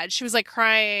Sure. sad. She was like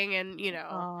crying and,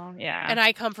 Oh, yeah. and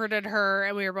I comforted her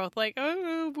and we were both like,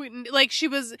 oh, like she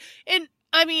was, and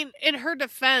I mean, in her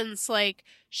defense, like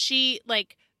she,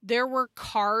 like, there were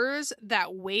cars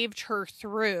that waved her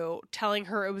through telling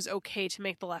her it was okay to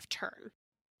make the left turn.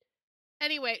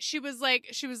 Anyway, she was like,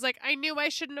 I knew I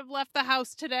shouldn't have left the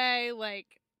house today. Like,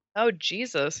 Oh,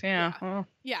 Jesus. Yeah. Yeah. Well,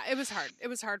 yeah, it was hard. It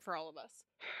was hard for all of us.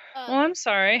 I'm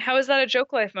sorry. How is that a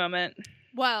joke life moment?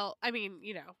 Well, I mean,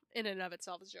 in and of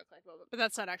itself is a joke life moment, but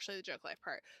that's not actually the joke life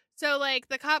part. So, like,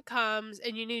 the cop comes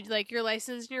and you need, like, your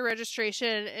license and your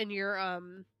registration and your,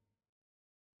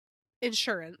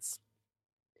 insurance.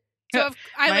 So,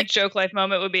 My joke life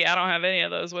moment would be I don't have any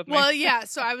of those with me. well, yeah,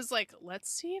 so I was like,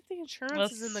 let's see if the insurance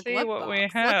Let's is in the see glove what box. we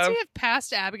Let's have. see if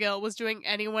past Abigail was doing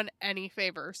anyone any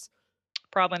favors.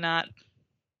 Probably not.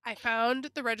 I found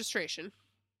the registration,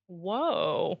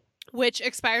 Whoa. which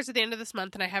expires at the end of this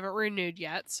month, and I haven't renewed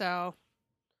yet, so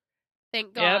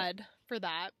thank Yep. God for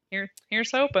that.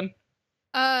 Here's hoping.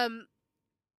 And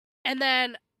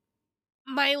then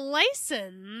my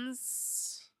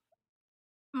license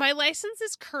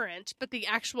is current, but the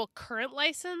actual current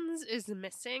license is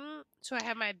missing. So I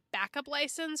have my backup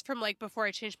license from like before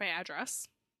I changed my address,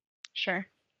 Sure.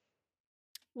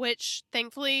 which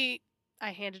thankfully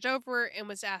I handed over and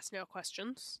was asked no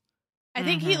questions. I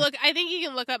think Mhm. I think he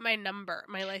can look up my number,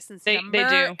 my license They number,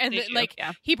 do. and They do, like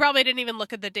yeah. he probably didn't even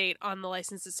look at the date on the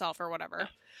license itself or whatever.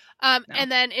 No. And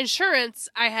then insurance,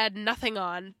 I had nothing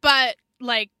on, but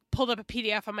like pulled up a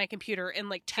PDF on my computer in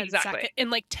like 10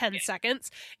 Exactly.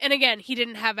 seconds. And again, he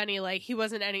didn't have any like he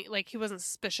wasn't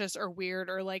suspicious or weird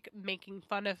or like making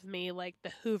fun of me like the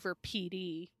Hoover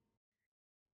PD.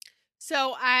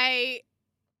 So I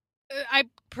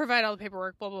provide all the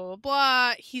paperwork, blah blah blah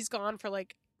blah. He's gone for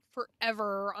like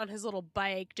forever on his little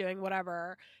bike doing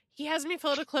whatever. He has me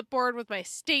fill out a clipboard with my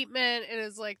statement. It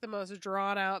is like the most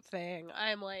drawn out thing.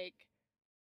 I'm like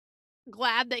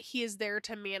glad that he is there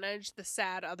to manage the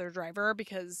sad other driver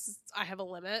because I have a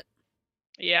limit.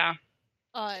 Yeah.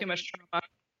 Too much trauma.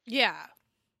 Yeah.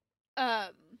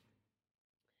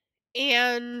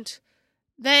 And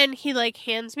then he like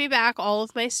hands me back all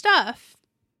of my stuff.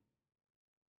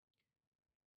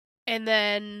 And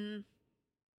then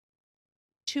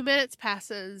 2 minutes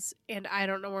passes and I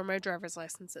don't know where my driver's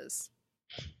license is.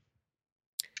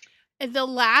 And the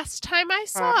last time I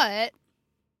saw it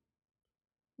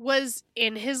was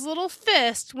in his little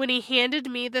fist when he handed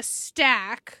me the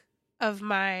stack of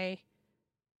my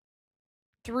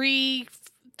three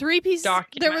pieces.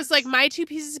 Documents. There was like my 2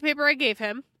 pieces of paper I gave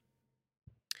him,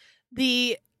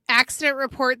 the accident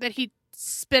report that he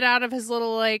spit out of his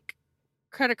little like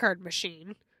credit card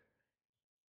machine,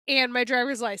 and my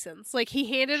driver's license. Like, he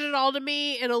handed it all to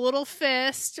me in a little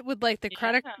fist with like the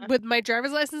credit, Yeah. with my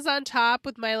driver's license on top,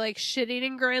 with my like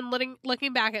shit-eating grin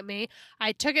looking back at me.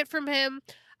 I took it from him.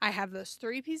 I have those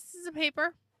 3 pieces of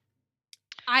paper.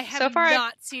 I have So far,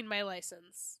 not seen my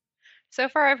license. So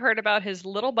far, I've heard about his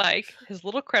little bike, his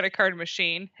little credit card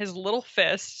machine, his little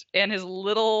fist, and his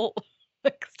little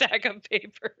like, stack of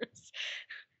papers.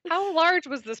 How large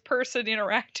was this person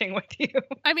interacting with you?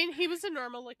 I mean, he was a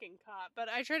normal looking cop, but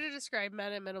I try to describe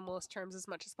men in minimalist terms as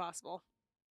much as possible.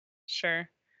 Sure.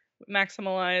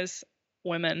 Maximalize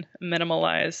women,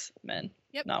 minimalize men.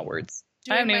 Yep. Not words.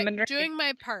 I haven't even been drinking. Doing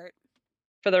my part.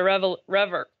 For the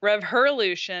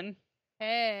Revolution.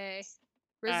 Hey.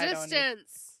 I don't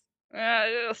Resistance.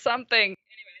 Something.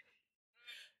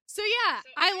 So yeah,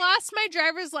 I lost my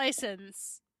driver's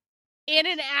license in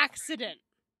an accident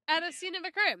at a scene of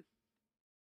a crime.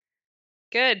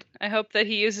 Good. I hope that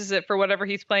he uses it for whatever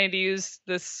he's planning to use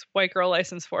this white girl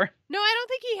license for. No, I don't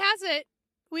think he has it.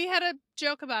 We had a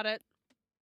joke about it.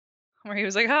 Where he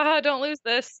was like, haha, don't lose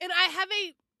this. And I have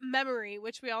a memory,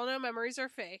 which we all know memories are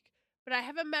fake, but I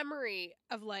have a memory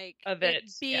of like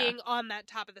it being on that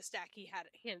top of the stack he had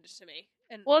handed to me.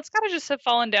 And well, it's gotta just have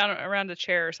fallen down around a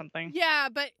chair or something. Yeah,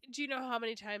 but do you know how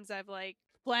many times I've like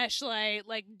flashlight,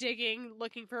 like digging,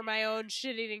 looking for my own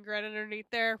shit-eating grin underneath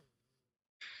there?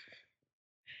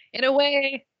 In a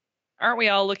way, aren't we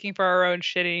all looking for our own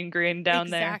shit-eating grin down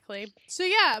there? Exactly. So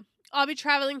yeah, I'll be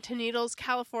traveling to Needles,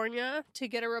 California to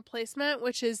get a replacement,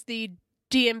 which is the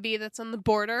DMV that's on the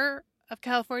border of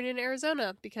California and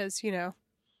Arizona, because, you know,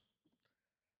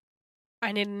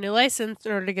 I need a new license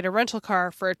in order to get a rental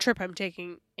car for a trip I'm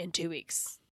taking in 2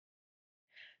 weeks.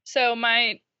 So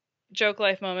my joke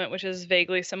life moment, which is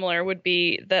vaguely similar, would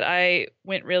be that I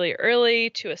went really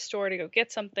early to a store to go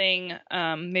get something,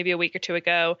 maybe a week or 2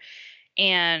 ago,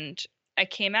 and I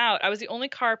came out. I was the only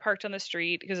car parked on the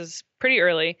street because it's pretty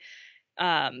early,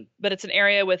 but it's an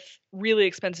area with really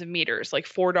expensive meters, like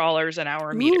 $4 an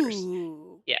hour meters.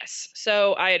 Ooh. Yes.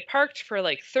 So I had parked for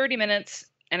like 30 minutes,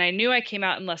 and I knew I came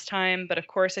out in less time, but of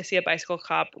course I see a bicycle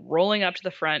cop rolling up to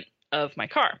the front of my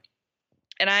car.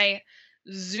 And I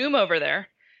zoom over there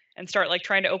and start like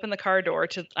trying to open the car door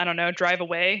to, I don't know, drive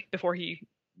away before he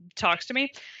talks to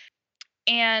me.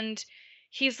 And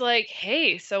he's like,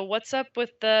 "Hey, so what's up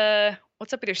with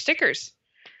your stickers?"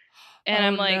 And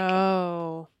I'm like,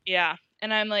 no. "Yeah."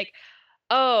 And I'm like,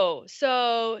 "Oh,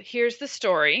 so here's the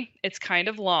story. It's kind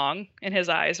of long." And his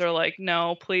eyes are like,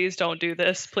 "No, please don't do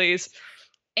this, please."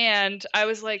 And I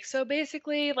was like, "So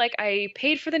basically, like, I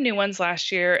paid for the new ones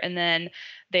last year, and then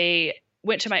they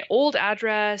went to my old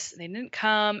address, and they didn't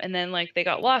come, and then like they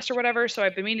got lost or whatever, so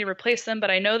I've been meaning to replace them,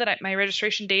 but I know that my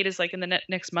registration date is like in the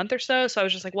next month or so, so I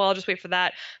was just like, well, I'll just wait for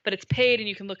that, but it's paid, and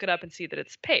you can look it up and see that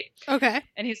it's paid." Okay.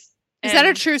 And Is that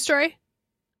a true story?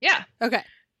 Yeah. Okay.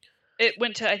 It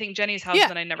went to, I think, Jenny's house,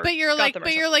 and I never but you're got like, them or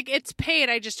but you're like, it's paid,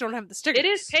 I just don't have the stickers. It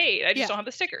is paid, I just don't have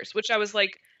the stickers, which I was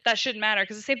like, that shouldn't matter,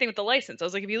 because the same thing with the license. I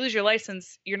was like, if you lose your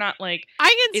license, you're not like, I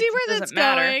can see where that's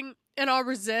going, and I'll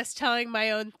resist telling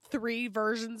my own 3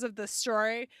 versions of the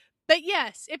story. But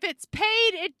yes, if it's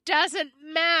paid, it doesn't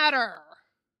matter.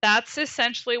 That's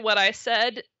essentially what I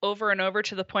said over and over,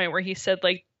 to the point where he said,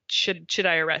 like, should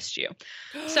I arrest you?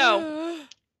 So,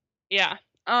 yeah.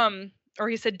 Or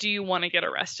he said, do you want to get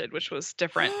arrested? Which was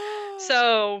different.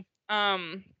 So, I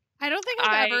don't think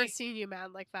I've ever seen you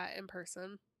mad like that in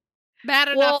person. Mad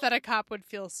enough that a cop would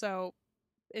feel so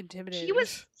intimidated.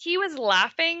 He was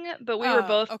laughing, but we were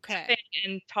both laughing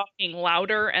and talking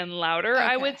louder and louder,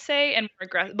 I would say, and more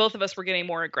aggressive. Both of us were getting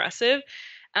more aggressive.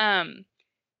 And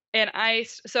I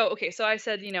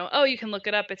said, you know, oh, you can look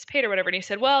it up, it's paid or whatever. And he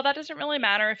said, well, that doesn't really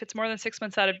matter. If it's more than 6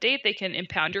 months out of date, they can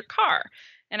impound your car.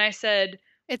 And I said,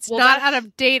 it's not out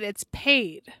of date, it's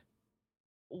paid.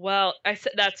 Well, I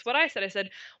said, that's what I said. I said,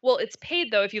 well, it's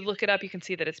paid though. If you look it up, you can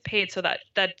see that it's paid. So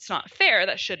that's not fair.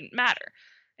 That shouldn't matter.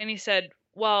 And he said,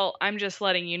 well, I'm just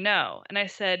letting you know. And I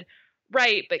said,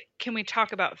 right, but can we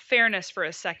talk about fairness for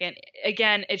a second?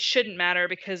 Again, it shouldn't matter,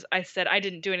 because I said I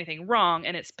didn't do anything wrong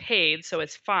and it's paid, so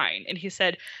it's fine. And he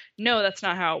said, no, that's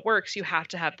not how it works. You have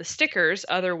to have the stickers,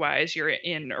 otherwise you're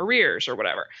in arrears or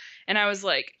whatever. And I was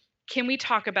like, can we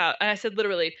talk about, and I said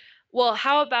literally, well,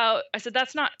 how about, I said,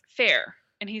 that's not fair.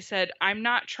 And he said, I'm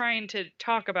not trying to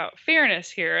talk about fairness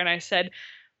here. And I said,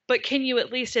 but can you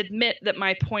at least admit that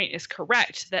my point is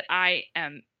correct, that I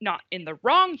am not in the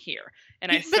wrong here?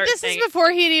 And I But this is before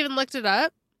he had even looked it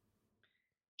up?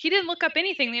 He didn't look up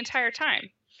anything the entire time.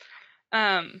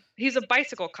 He's a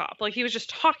bicycle cop. Like, he was just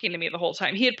talking to me the whole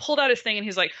time. He had pulled out his thing and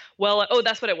he's like, well, oh,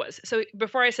 that's what it was. So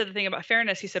before I said the thing about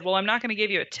fairness, he said, well, I'm not going to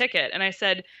give you a ticket. And I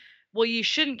said, well, you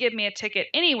shouldn't give me a ticket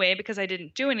anyway because I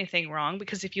didn't do anything wrong,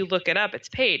 because if you look it up, it's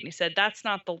paid. And he said, that's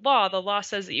not the law. The law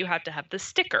says that you have to have the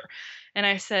sticker. And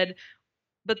I said,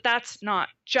 but that's not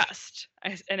just.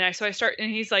 So I start, and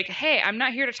he's like, hey, I'm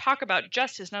not here to talk about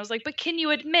justice. And I was like, but can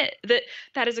you admit that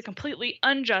that is a completely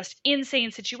unjust,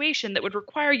 insane situation that would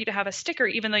require you to have a sticker,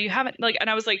 even though you haven't, like, and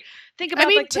I was like, think about, I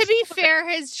mean, like, to be fair,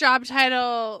 his job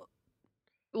title,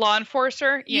 law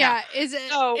enforcer. Yeah.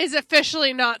 Is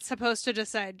officially not supposed to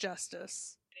decide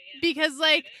justice. Because,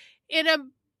 like, in a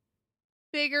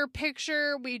bigger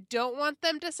picture, we don't want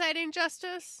them deciding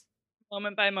justice.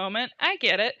 Moment by moment. I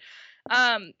get it.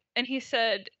 And he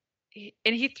said, he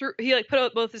like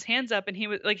put both his hands up, and he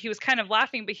was kind of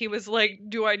laughing, but he was like,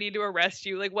 do I need to arrest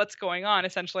you? Like, what's going on,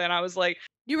 essentially? And I was like,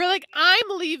 you were like,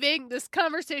 I'm leaving. This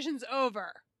conversation's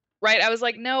over. Right. I was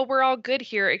like, no, we're all good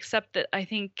here, except that I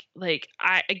think, like,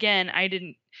 I didn't.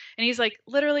 And he's like,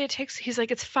 literally, he's like,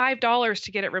 it's $5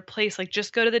 to get it replaced. Like,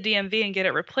 just go to the DMV and get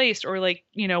it replaced, or, like,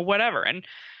 whatever. And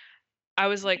I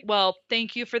was like, well,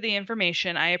 thank you for the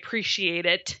information. I appreciate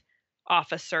it,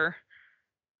 officer.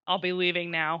 I'll be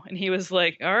leaving now. And he was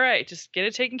like, all right, just get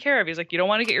it taken care of. He's like, you don't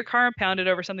want to get your car impounded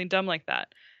over something dumb like that.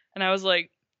 And I was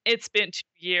like, it's been 2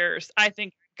 years. I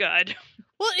think you're good.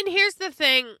 Well, and here's the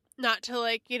thing, not to,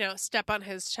 like, step on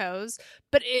his toes,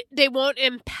 but they won't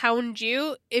impound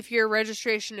you if your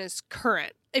registration is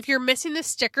current. If you're missing the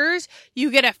stickers, you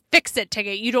get a fix-it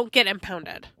ticket. You don't get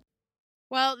impounded.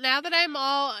 Well, now that I'm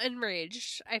all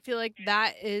enraged, I feel like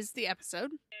that is the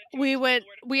episode. We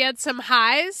had some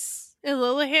highs in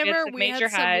Lillehammer. We had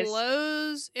some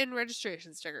lows in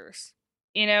registration stickers.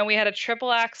 We had a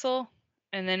triple axle,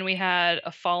 and then we had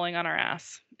a falling on our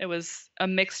ass. It was a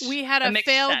mixed. We had a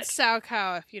failed sow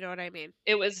cow, if you know what I mean.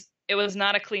 It was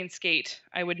not a clean skate.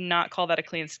 I would not call that a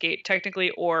clean skate,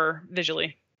 technically or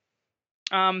visually.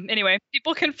 Anyway,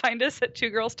 people can find us at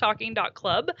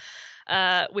twogirlstalking.club,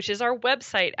 which is our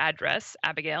website address,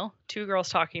 Abigail.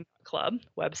 twogirlstalking.club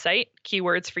website,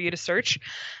 keywords for you to search.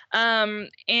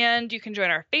 And you can join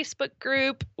our Facebook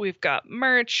group. We've got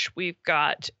merch. We've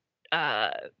got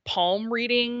palm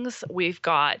readings. We've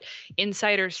got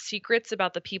insider secrets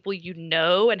about the people you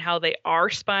know and how they are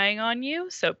spying on you.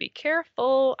 So be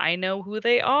careful. I know who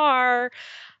they are.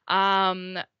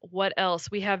 What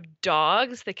else? We have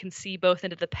dogs that can see both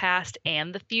into the past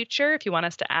and the future. If you want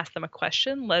us to ask them a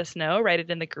question, let us know. Write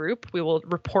it in the group. We will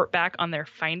report back on their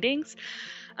findings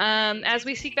as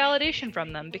we seek validation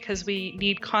from them, because we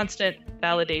need constant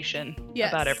validation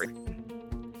about everything.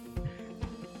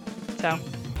 So,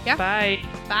 yeah. Bye.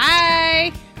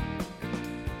 Bye.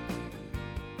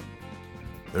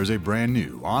 There's a brand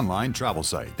new online travel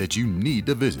site that you need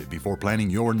to visit before planning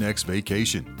your next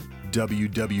vacation.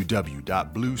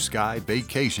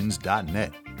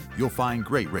 www.blueskyvacations.net. You'll find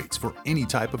great rates for any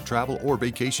type of travel or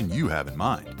vacation you have in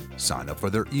mind. Sign up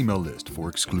for their email list for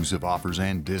exclusive offers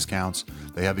and discounts.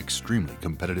 They have extremely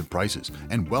competitive prices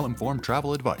and well-informed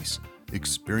travel advice.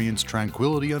 Experience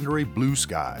tranquility under a blue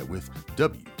sky with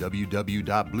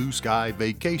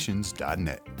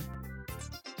www.blueskyvacations.net.